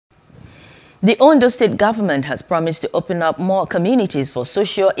The Ondo State Government has promised to open up more communities for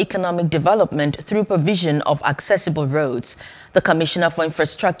socio-economic development through provision of accessible roads. The Commissioner for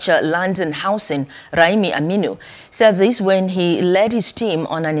Infrastructure, Lands and Housing, Raimi Aminu, said this when he led his team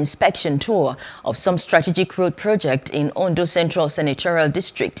on an inspection tour of some strategic road project in Ondo Central Senatorial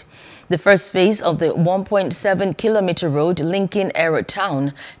District. The first phase of the 1.7-kilometer road linking Ero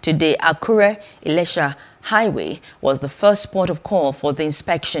Town to the Akure-Ilesha Highway was the first port of call for the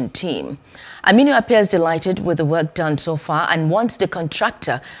inspection team. Aminu appears delighted with the work done so far and wants the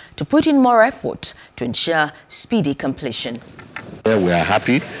contractor to put in more effort to ensure speedy completion. We are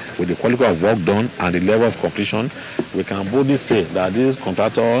happy with the quality of work done and the level of completion. We can boldly say that this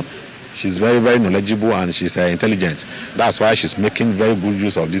contractor, she's very, very knowledgeable and she's intelligent. That's why she's making very good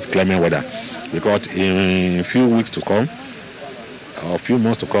use of this climate weather. Because in a few weeks to come, or a few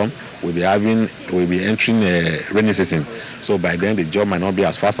months to come, we'll be entering a rainy season. So by then the job might not be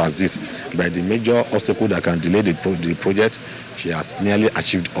as fast as this. But the major obstacle that can delay the project, she has nearly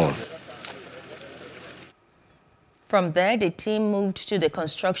achieved all. From there, the team moved to the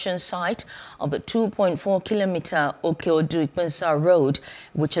construction site of the 2.4-kilometer Okeodu-Ikpensa Road,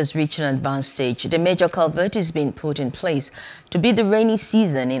 which has reached an advanced stage. The major culvert is being put in place to beat the rainy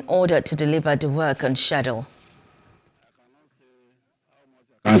season in order to deliver the work on schedule.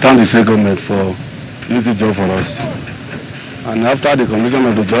 I thank the state government for this job for us. And after the completion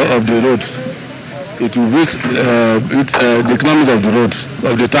of the roads, it will reach the economics of the road,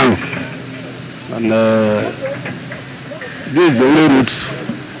 of the town. And this is the only route.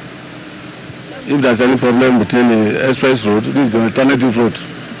 If there's any problem between the express road, this is the alternative route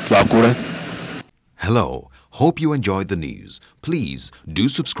to Akure. Hello. Hope you enjoyed the news. Please do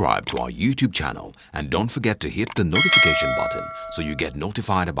subscribe to our YouTube channel and don't forget to hit the notification button so you get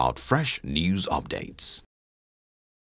notified about fresh news updates.